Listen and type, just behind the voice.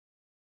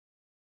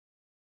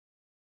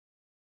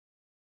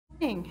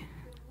morning.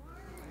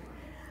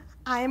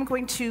 I am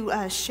going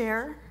to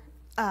share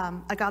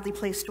a godly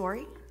play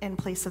story in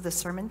place of the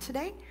sermon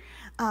today.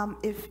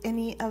 If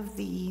any of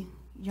the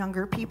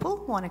younger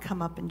people want to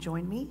come up and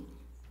join me,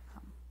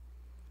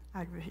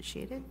 I'd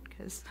appreciate it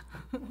because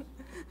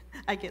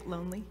I get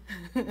lonely.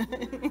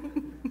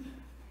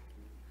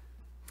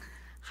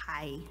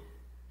 Hi.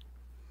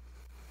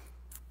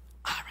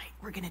 All right,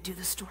 we're going to do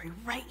the story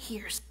right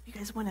here. So you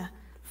guys want to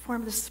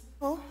form the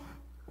circle?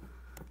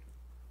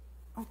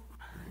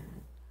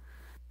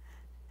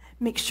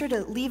 Make sure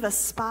to leave a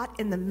spot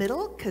in the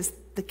middle because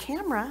the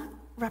camera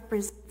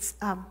represents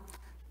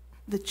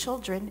the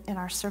children in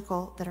our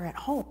circle that are at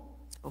home.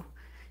 So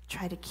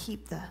try to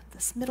keep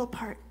this middle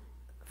part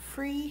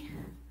free.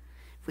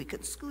 If we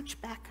could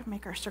scooch back and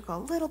make our circle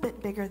a little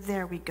bit bigger,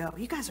 there we go.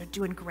 You guys are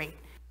doing great.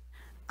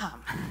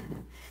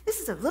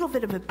 This is a little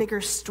bit of a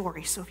bigger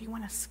story, so if you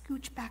want to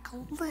scooch back a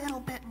little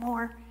bit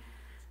more,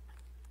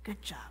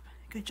 good job,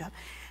 good job.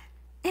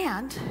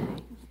 And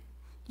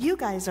you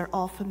guys are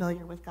all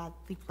familiar with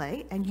godly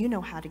play, and you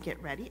know how to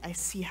get ready. I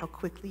see how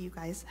quickly you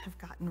guys have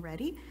gotten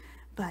ready.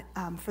 But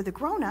for the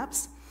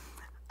grown-ups,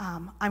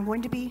 I'm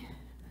going to be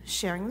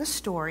sharing the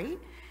story,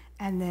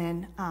 and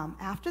then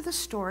after the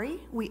story,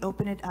 we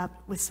open it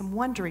up with some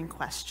wondering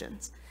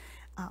questions.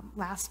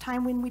 Last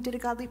time when we did a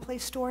godly play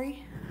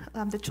story,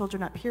 the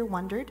children up here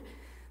wondered.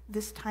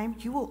 This time,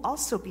 you will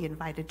also be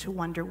invited to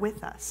wonder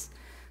with us.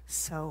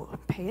 So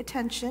pay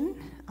attention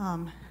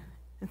and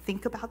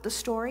think about the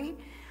story.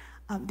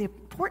 The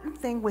important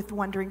thing with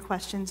wondering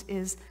questions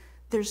is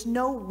there's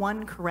no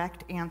one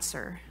correct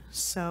answer.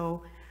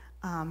 So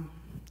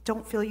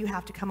don't feel you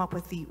have to come up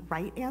with the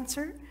right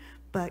answer,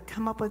 but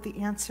come up with the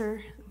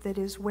answer that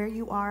is where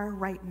you are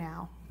right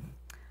now.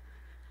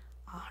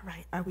 All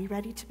right, are we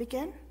ready to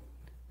begin?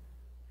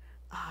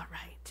 All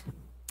right.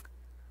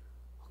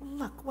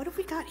 Look, what have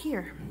we got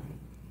here?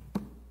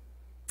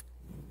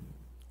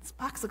 This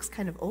box looks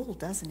kind of old,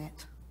 doesn't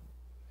it?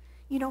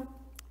 You know,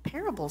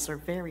 parables are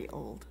very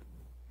old.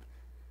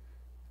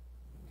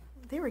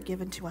 They were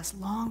given to us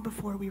long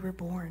before we were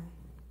born.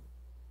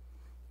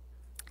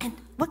 And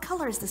what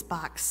color is this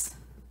box?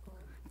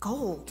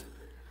 Gold.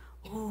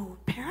 Oh,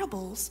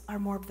 parables are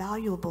more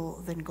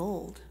valuable than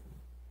gold.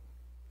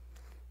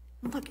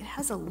 Look, it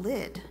has a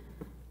lid.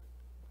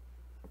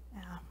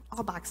 Yeah,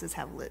 all boxes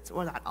have lids.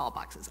 Well, not all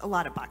boxes. A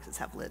lot of boxes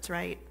have lids,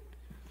 right?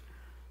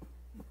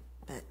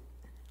 But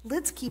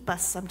lids keep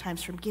us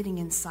sometimes from getting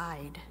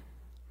inside.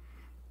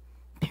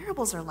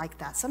 Parables are like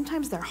that.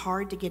 Sometimes they're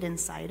hard to get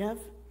inside of.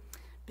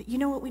 But you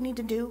know what we need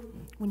to do?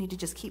 We need to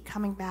just keep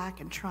coming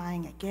back and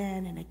trying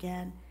again and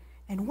again.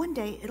 And one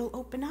day, it'll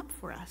open up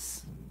for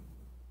us.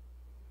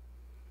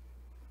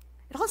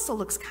 It also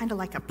looks kind of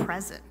like a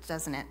present,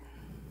 doesn't it?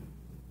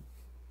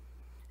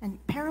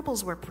 And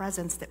parables were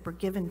presents that were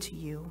given to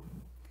you.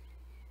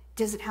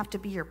 Does it have to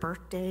be your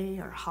birthday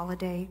or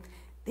holiday?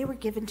 They were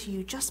given to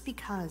you just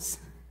because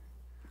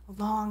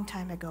a long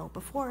time ago,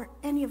 before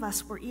any of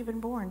us were even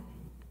born.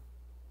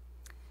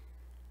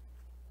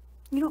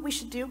 You know what we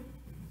should do?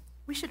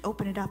 We should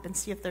open it up and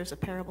see if there's a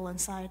parable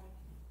inside.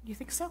 Do you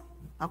think so?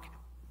 Okay.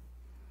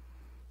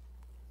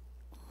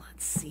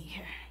 Let's see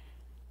here.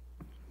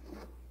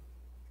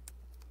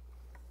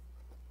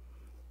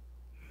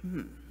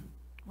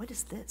 What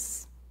is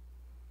this?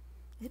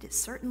 It is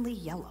certainly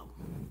yellow.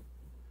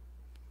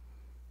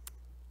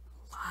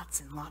 Lots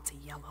and lots of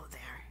yellow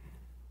there.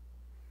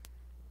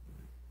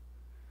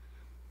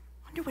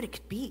 Wonder what it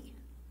could be.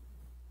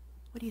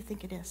 What do you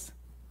think it is?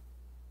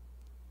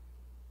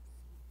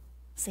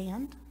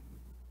 Sand?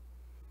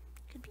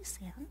 Could be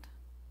sand.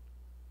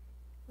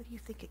 What do you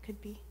think it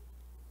could be?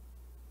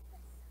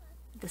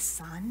 The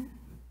sun?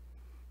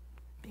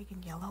 Big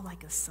and yellow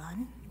like a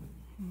sun?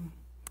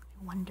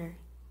 I wonder.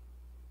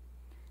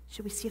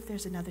 Should we see if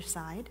there's another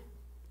side?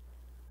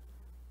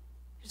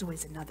 There's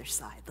always another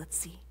side. Let's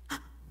see.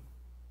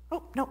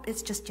 Oh, nope,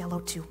 it's just yellow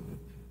too.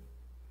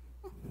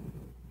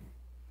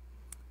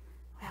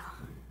 Well,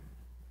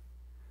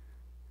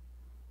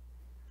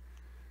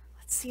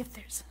 let's see if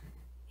there's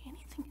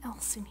anything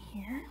else in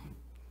here.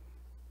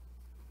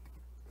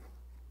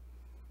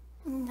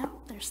 No,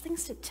 there's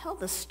things to tell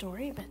the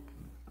story, but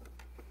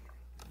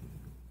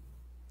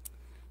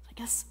I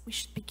guess we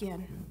should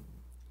begin.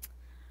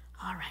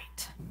 All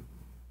right.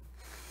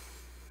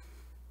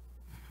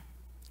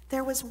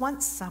 There was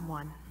once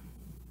someone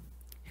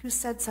who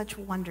said such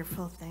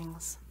wonderful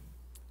things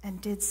and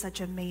did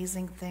such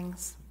amazing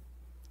things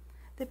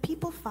that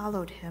people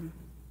followed him.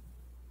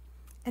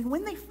 And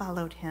when they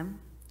followed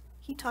him,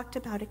 he talked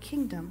about a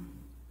kingdom.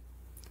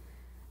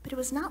 But it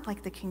was not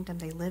like the kingdom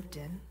they lived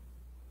in.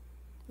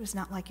 It was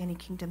not like any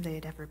kingdom they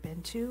had ever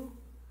been to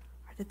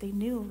or that they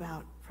knew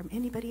about from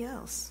anybody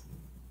else.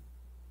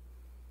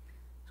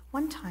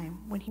 One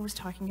time, when he was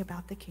talking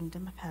about the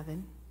kingdom of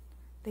heaven,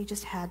 they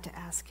just had to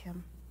ask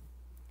him,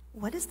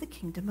 "What is the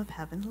kingdom of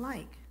heaven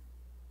like?"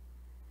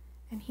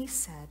 And he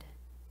said,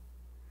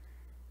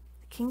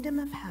 "The kingdom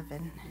of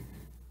heaven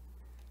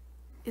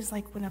is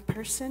like when a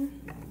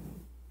person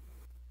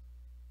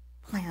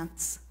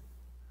plants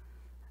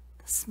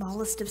the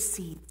smallest of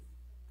seeds,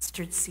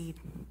 mustard seed,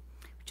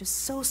 which is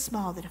so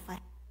small that if I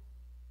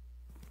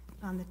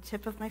on the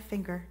tip of my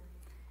finger,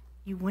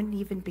 you wouldn't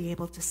even be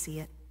able to see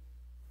it.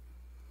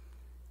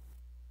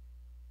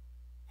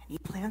 And he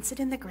plants it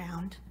in the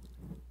ground,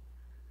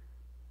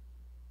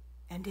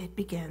 and it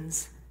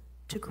begins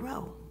to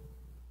grow.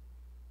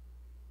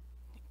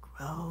 It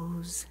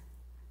grows,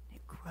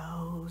 it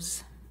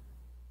grows.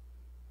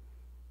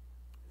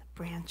 The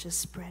branches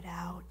spread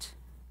out.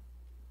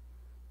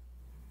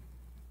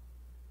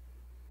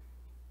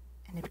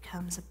 And it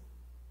becomes a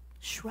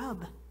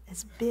shrub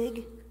as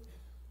big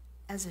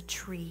as a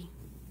tree.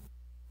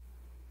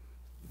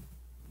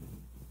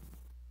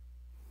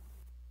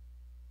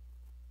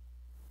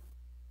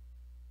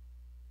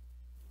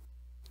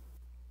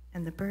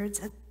 And the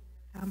birds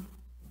come,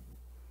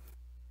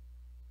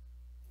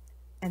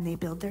 and they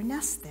build their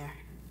nests there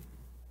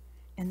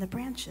in the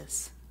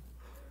branches.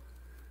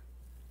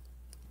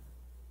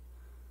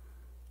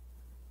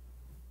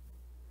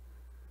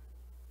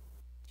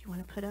 Do you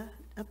want to put a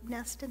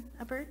nest and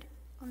a bird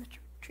on the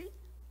tree?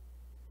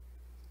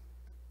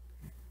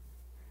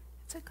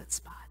 It's a good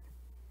spot.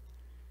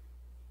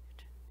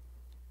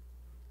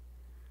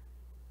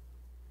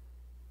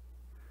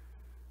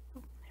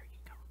 Oh, there you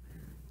go.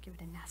 Give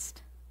it a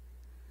nest.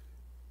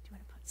 Do you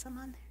want to put some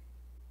on there?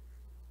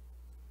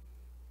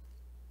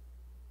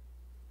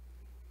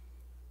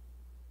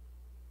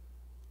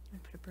 You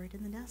want to put a bird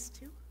in the nest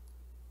too?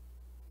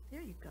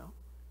 There you go.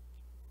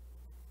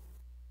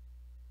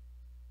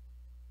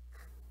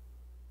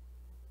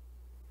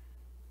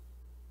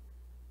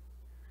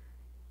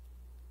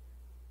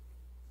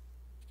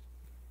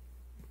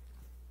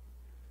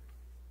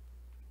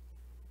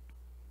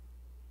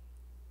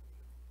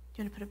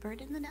 Do you want to put a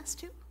bird in the nest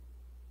too?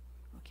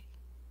 Okay.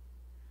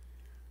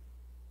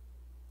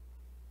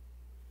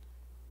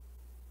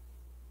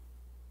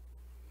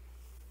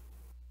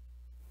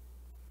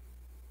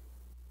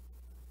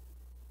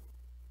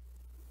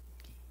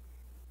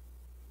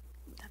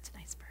 Ooh, that's a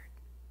nice bird.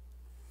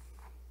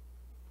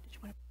 Did you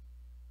want to?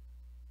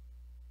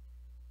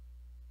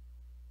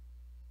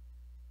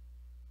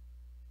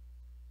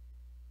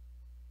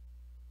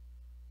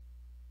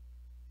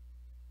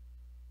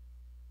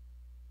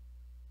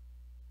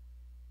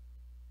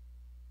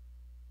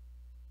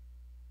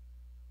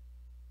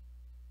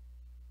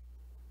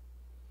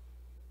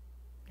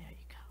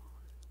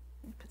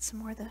 Put some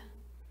more of the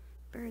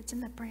birds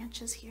in the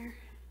branches here.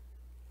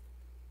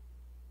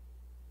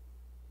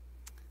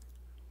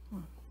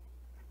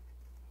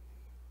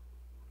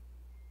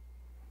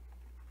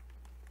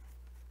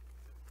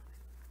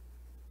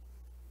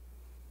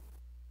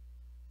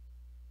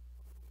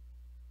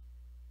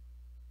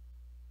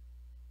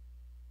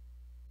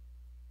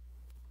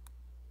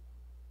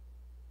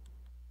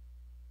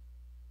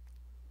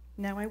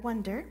 Now I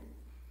wonder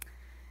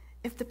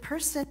if the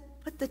person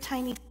put the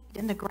tiny seed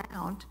in the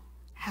ground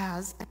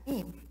has a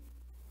name.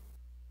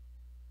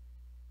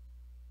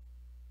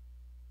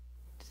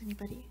 Does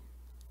anybody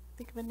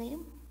think of a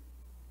name?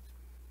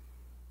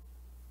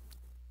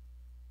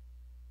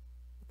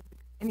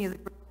 Any of the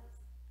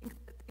think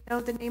that they know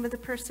the name of the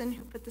person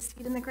who put the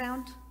seed in the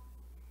ground?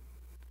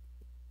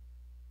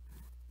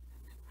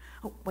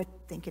 Oh, what do you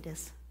think it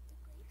is?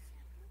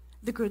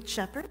 The Good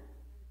Shepherd?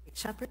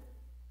 Shepherd?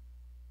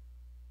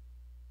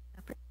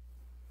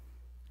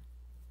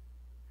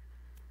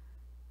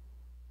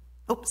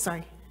 Oh,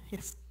 sorry.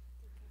 Yes.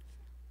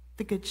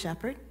 The Good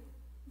Shepherd.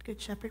 The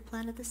Good Shepherd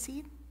planted the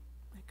seed?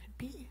 It could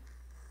be.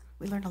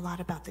 We learn a lot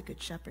about the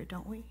Good Shepherd,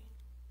 don't we?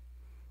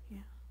 Yeah.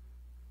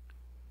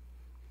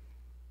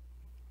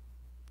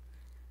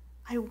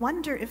 I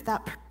wonder if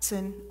that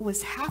person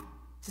was happy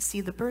to see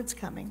the birds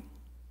coming.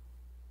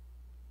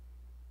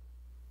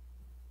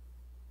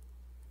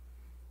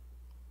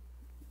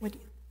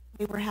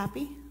 They were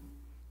happy?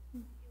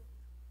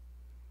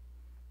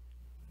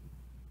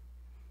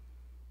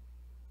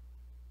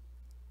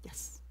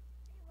 Yes.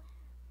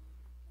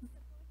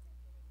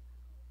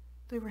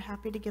 They were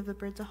happy to give the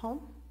birds a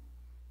home?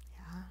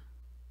 Yeah.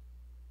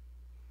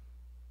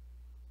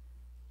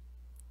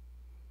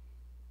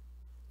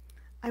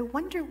 I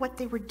wonder what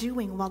they were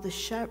doing while the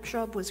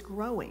shrub was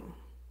growing.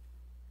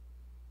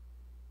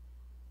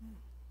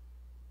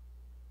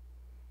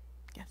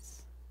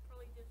 Yes.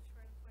 Probably just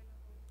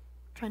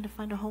trying to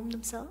find a home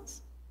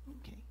themselves?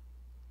 Okay.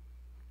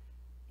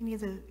 Any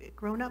of the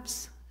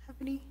grown-ups have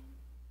any?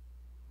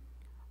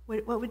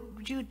 What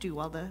would you do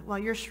while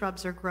your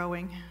shrubs are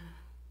growing?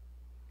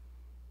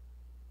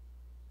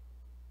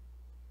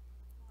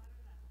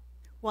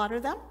 Water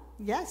them?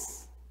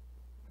 Yes.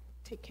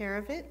 Take care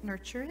of it,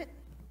 nurture it.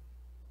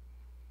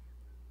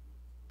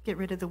 Get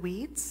rid of the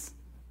weeds.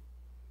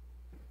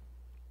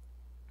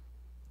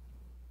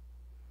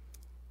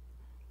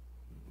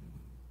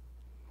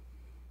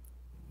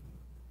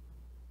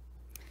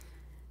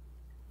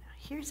 Now,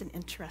 here's an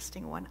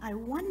interesting one. I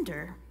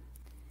wonder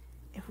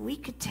if we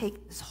could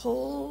take this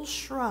whole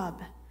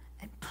shrub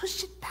and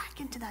push it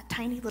back into that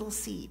tiny little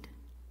seed.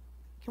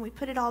 Can we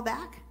put it all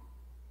back?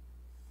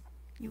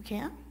 You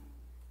can?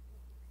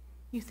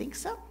 You think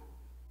so?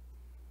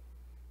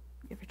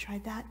 You ever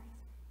tried that?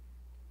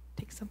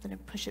 Take something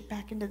and push it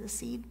back into the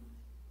seed?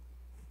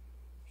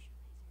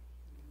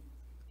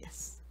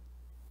 Yes.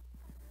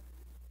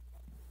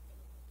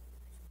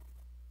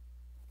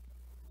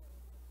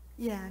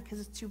 Yeah, because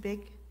it's too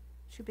big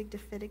to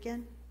fit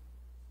again.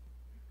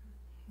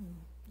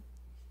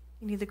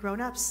 Any of the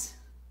grown-ups,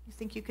 you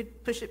think you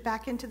could push it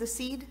back into the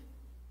seed?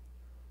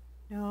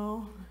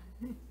 No.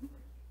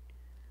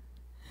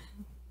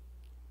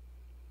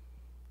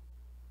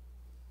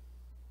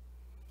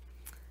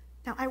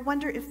 Now, I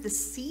wonder if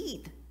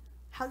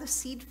how the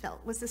seed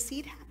felt. Was the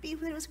seed happy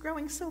when it was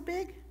growing so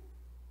big?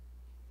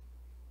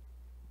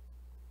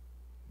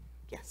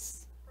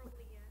 Yes.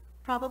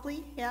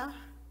 Probably, yeah.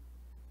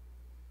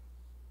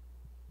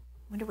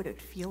 Wonder what it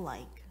would feel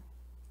like.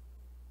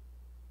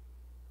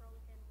 Probably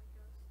kind of like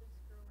us that's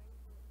growing,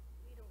 but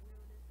we don't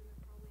notice, and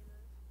it probably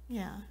does.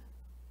 Yeah.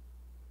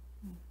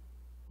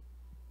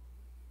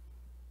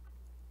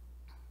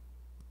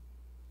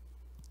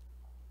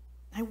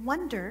 I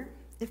wonder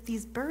if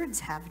these birds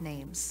have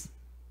names.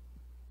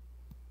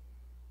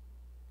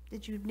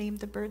 Did you name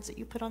the birds that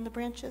you put on the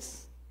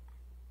branches?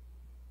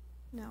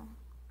 No.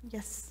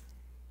 Yes.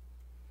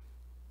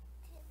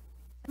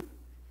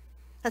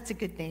 That's a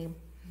good name.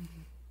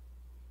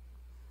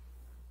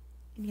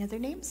 Any other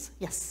names?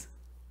 Yes.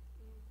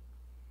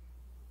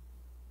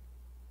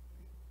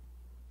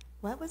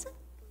 What was it?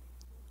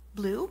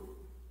 Blue?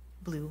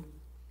 Blue.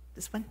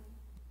 This one?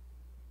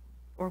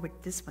 Or would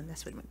this one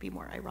would be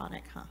more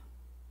ironic, huh?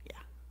 Yeah.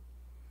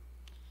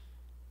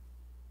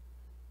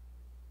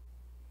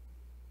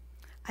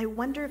 I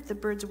wonder if the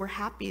birds were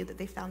happy that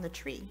they found the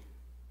tree.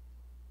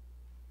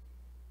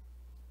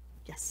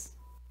 Yes.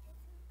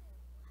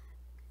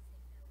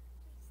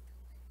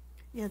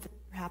 Yeah,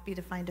 they're happy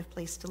to find a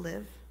place to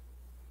live.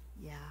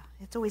 Yeah,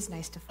 it's always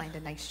nice to find a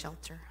nice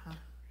shelter, huh?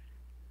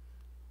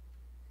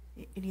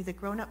 Any of the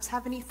grown-ups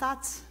have any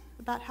thoughts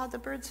about how the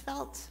birds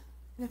felt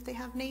and if they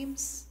have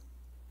names?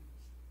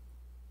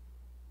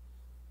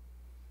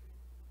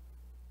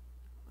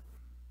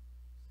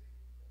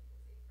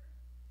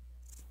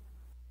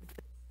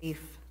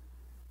 Safe.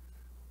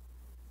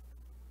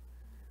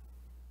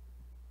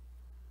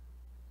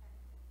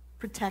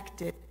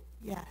 Protected,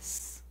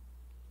 yes.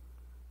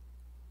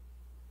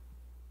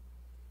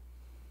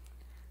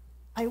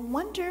 I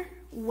wonder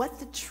what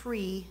the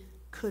tree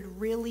could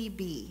really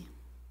be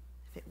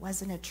if it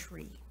wasn't a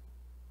tree.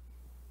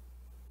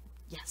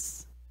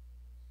 Yes.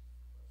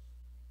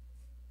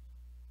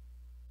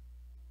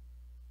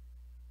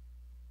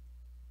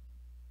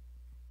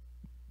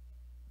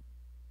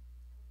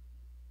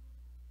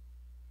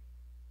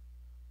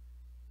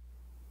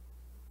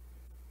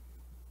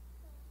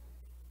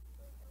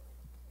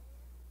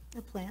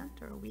 A plant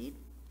or a weed,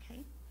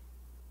 okay.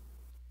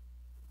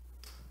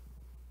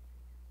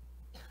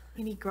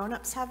 Any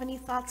grown-ups have any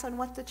thoughts on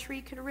what the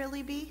tree could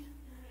really be?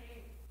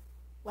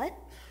 What?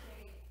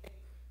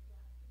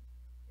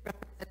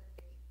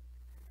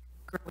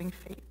 Growing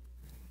faith.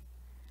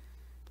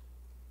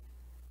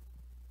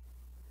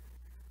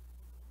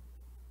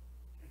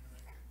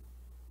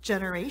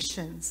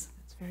 Generations.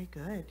 That's very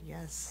good,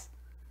 yes.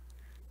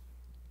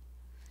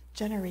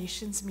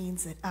 Generations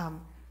means that,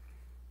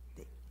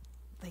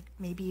 like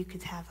maybe you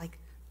could have like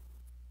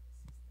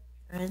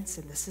parents,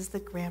 and this is the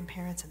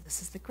grandparents, and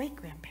this is the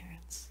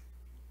great-grandparents.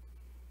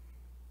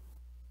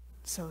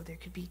 So there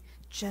could be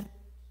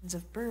generations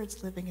of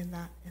birds living in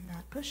that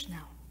bush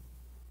now.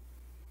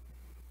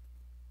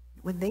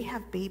 When they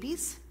have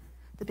babies,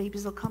 the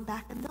babies will come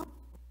back and they'll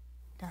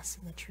nest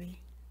in the tree,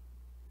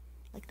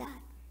 like that.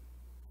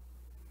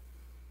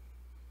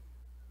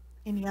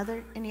 Any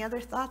other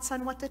thoughts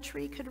on what the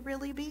tree could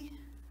really be?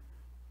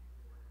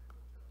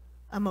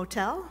 A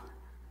motel?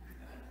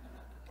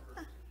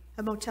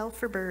 A motel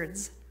for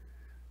birds.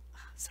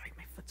 Sorry,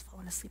 my foot's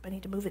falling asleep. I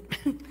need to move it.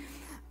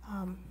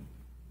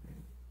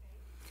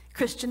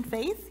 Christian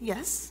faith,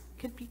 yes,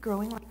 could be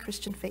growing like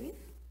Christian faith.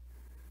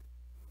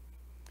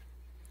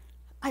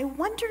 I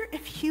wonder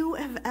if you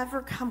have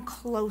ever come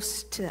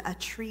close to a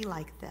tree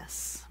like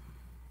this.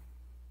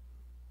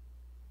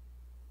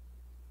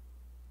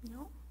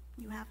 No,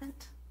 you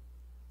haven't?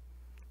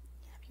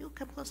 Have you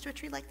come close to a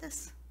tree like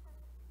this?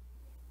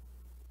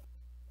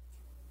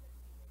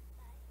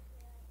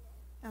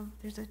 Oh,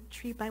 there's a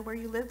tree by where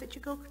you live that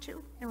you go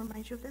to and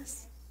reminds you of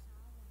this?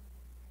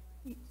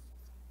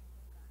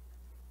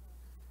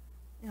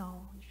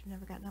 No, you've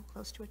never gotten up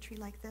close to a tree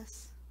like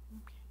this?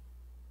 Okay.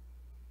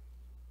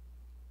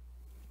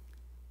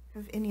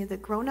 Have any of the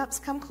grown-ups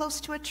come close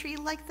to a tree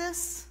like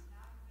this?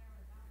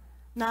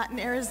 Not in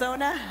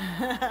Arizona?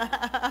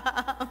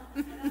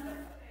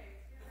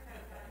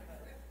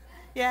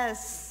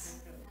 Yes.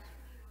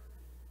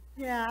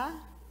 Yeah,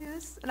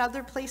 yes. In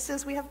other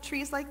places we have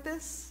trees like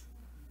this?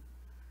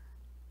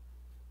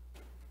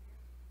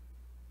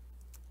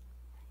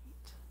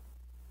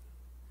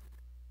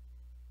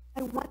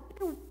 I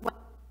wonder what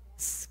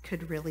this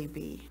could really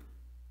be.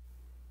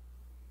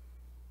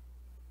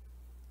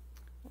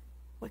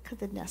 What could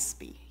the nests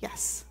be?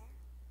 Yes.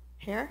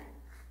 Hair?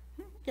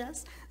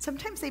 Yes.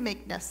 Sometimes they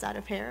make nests out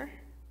of hair.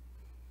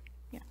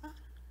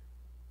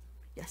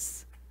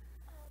 Yes.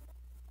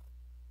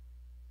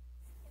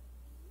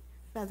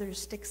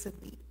 Feathers, sticks, and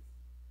leaves.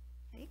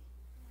 Okay.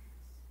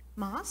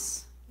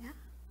 Moss. Yeah.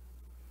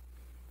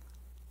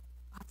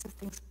 Lots of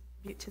things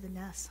contribute to the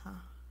nest, huh?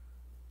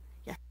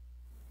 Yeah.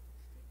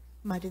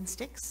 Mud and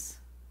sticks.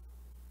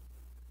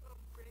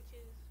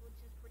 Branches, which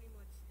is pretty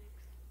much sticks.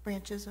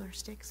 Branches or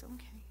sticks,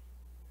 okay.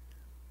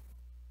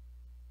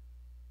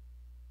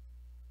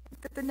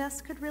 That the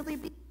nest could really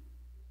be.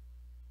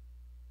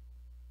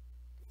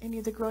 Any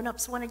of the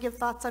grown-ups want to give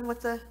thoughts on what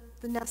the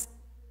nest?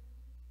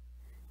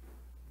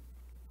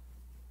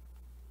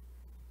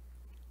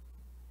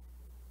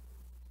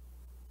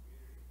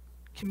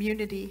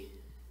 Community.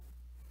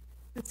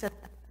 Who said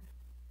that?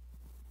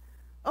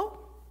 Oh.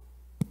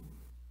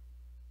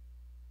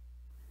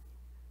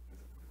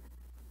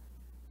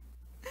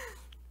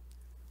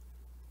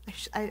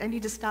 I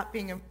need to stop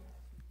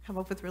come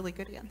up with really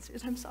good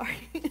answers. I'm sorry.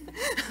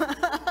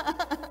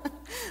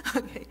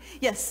 Okay.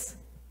 Yes.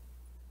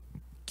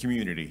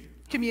 Community.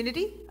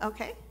 Community?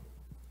 Okay.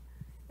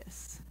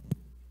 Yes.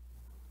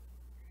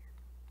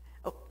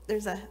 Oh,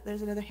 there's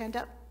another hand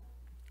up.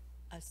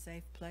 A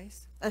safe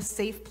place. A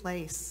safe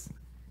place.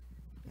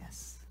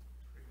 Yes.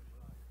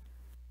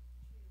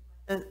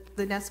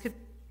 The nest could.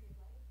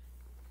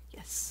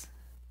 Yes.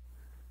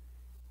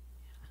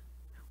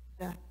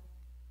 Yeah.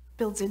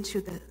 Builds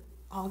into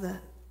all the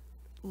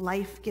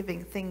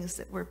life-giving things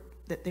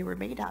that they were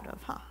made out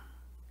of, huh?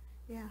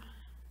 Yeah.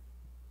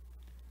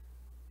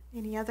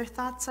 Any other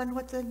thoughts on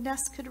what the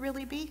nest could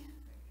really be?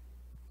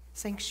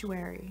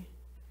 Sanctuary.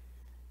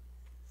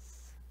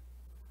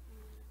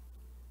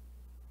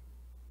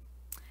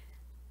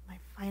 My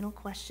final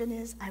question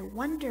is, I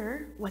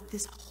wonder what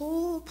this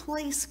whole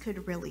place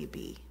could really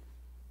be.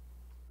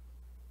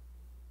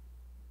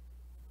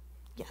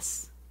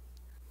 Yes.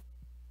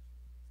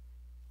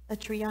 A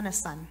tree on a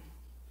sun.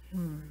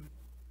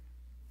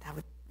 That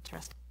would be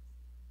interesting.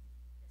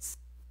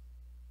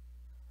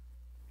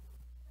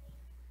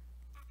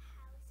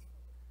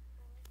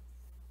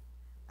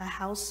 A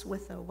house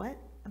with a what?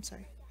 I'm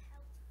sorry.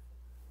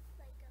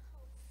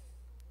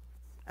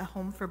 A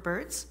home for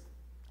birds?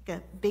 Like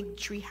a big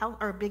tree house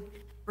or a big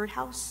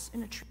birdhouse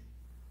in a tree?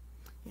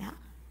 Yeah.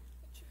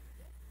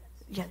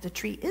 Yeah, the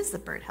tree is the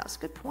birdhouse.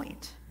 Good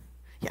point.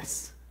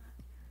 Yes.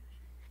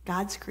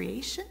 God's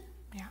creation?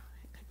 Yeah,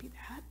 it could be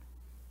that.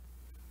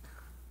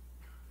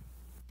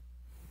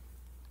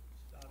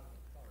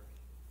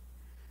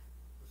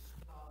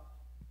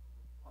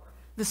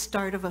 The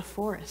start of a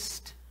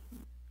forest.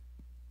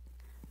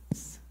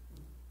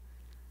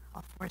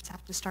 All forests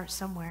have to start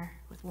somewhere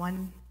with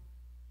one.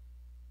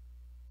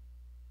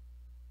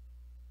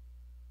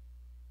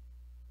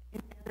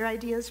 Any other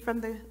ideas from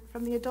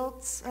the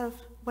adults of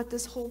what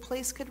this whole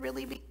place could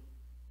really be?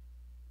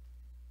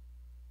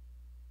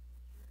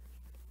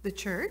 The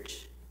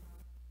church?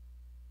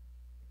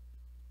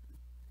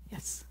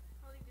 Yes.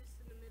 Probably just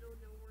in the middle of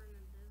nowhere in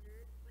the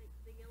desert, like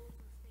the yellow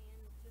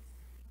sand, just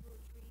little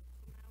trees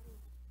somehow.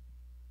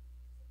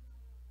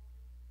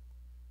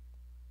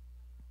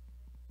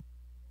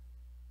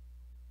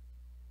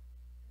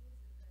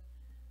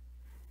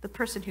 The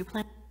person who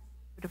planted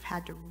would have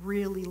had to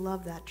really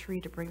love that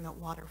tree to bring that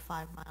water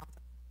 5 miles.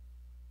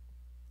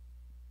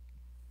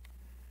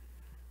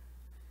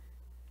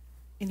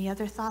 Any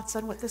other thoughts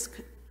on what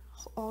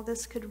all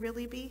this could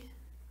really be?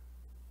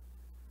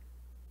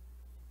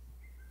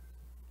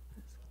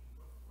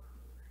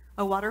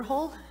 A water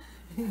hole?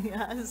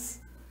 Yes.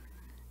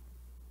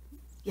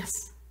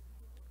 Yes.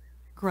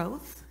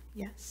 Growth?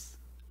 Yes.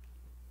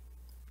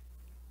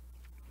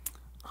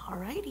 All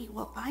righty.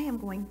 Well, I am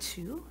going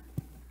to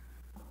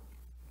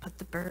put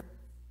the bird.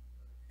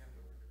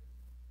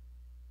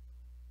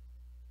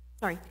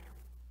 Sorry.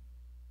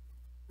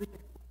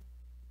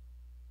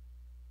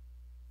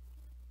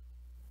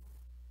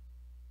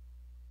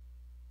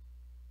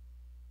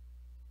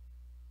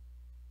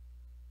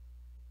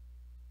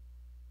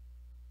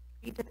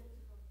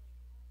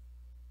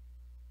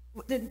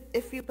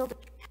 If you build a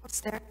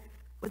house there,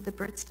 would the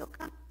birds still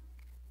come?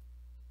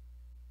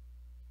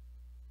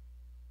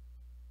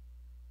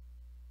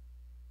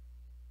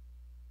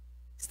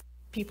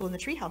 People in the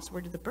treehouse,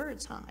 where do the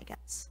birds, huh, I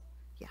guess?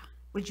 Yeah.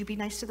 Would you be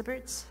nice to the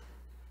birds?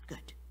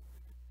 Good.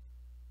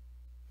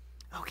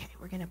 Okay,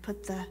 we're going to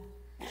put the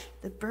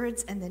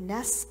birds and the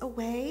nests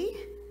away.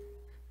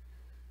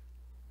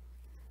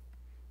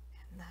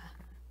 And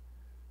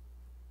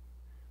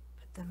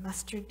put the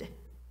mustard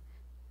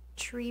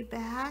tree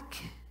back.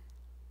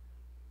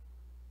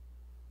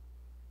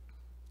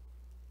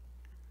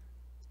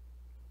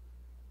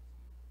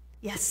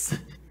 Yes,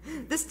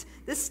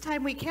 this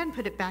time we can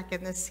put it back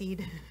in the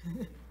seed.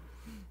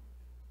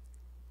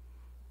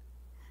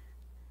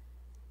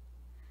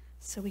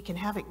 So we can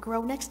have it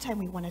grow next time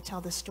we want to tell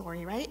the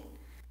story, right?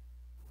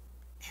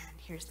 And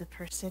here's the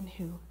person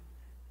who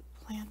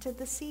planted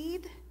the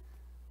seed.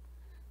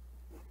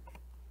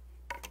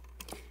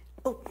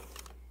 Oh,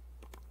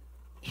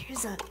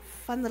 here's a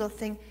fun little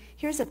thing.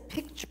 Here's a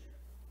picture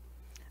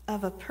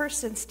of a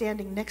person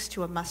standing next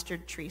to a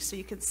mustard tree, so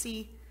you can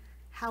see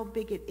how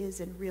big it is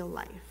in real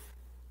life.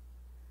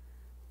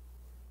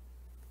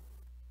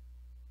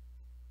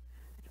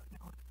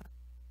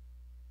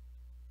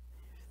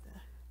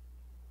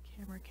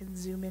 can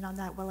zoom in on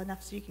that well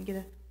enough so you can get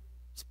a.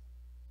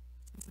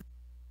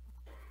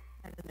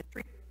 And then the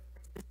tree.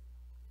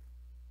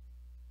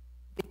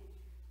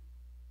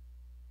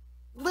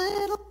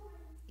 Little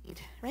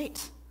seed,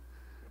 right?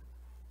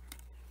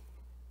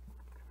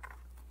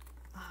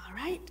 All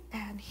right,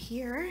 and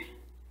here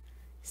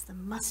is the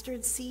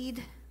mustard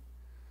seed.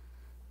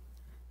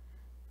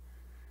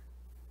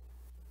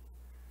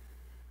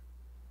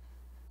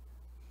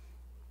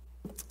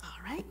 All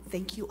right,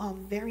 thank you all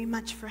very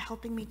much for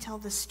helping me tell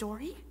the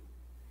story.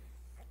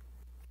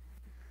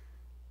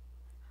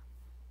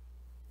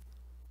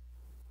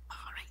 All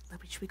right,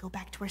 should we go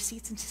back to our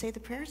seats and say the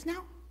prayers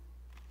now?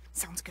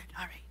 Sounds good.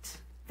 All right,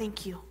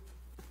 thank you.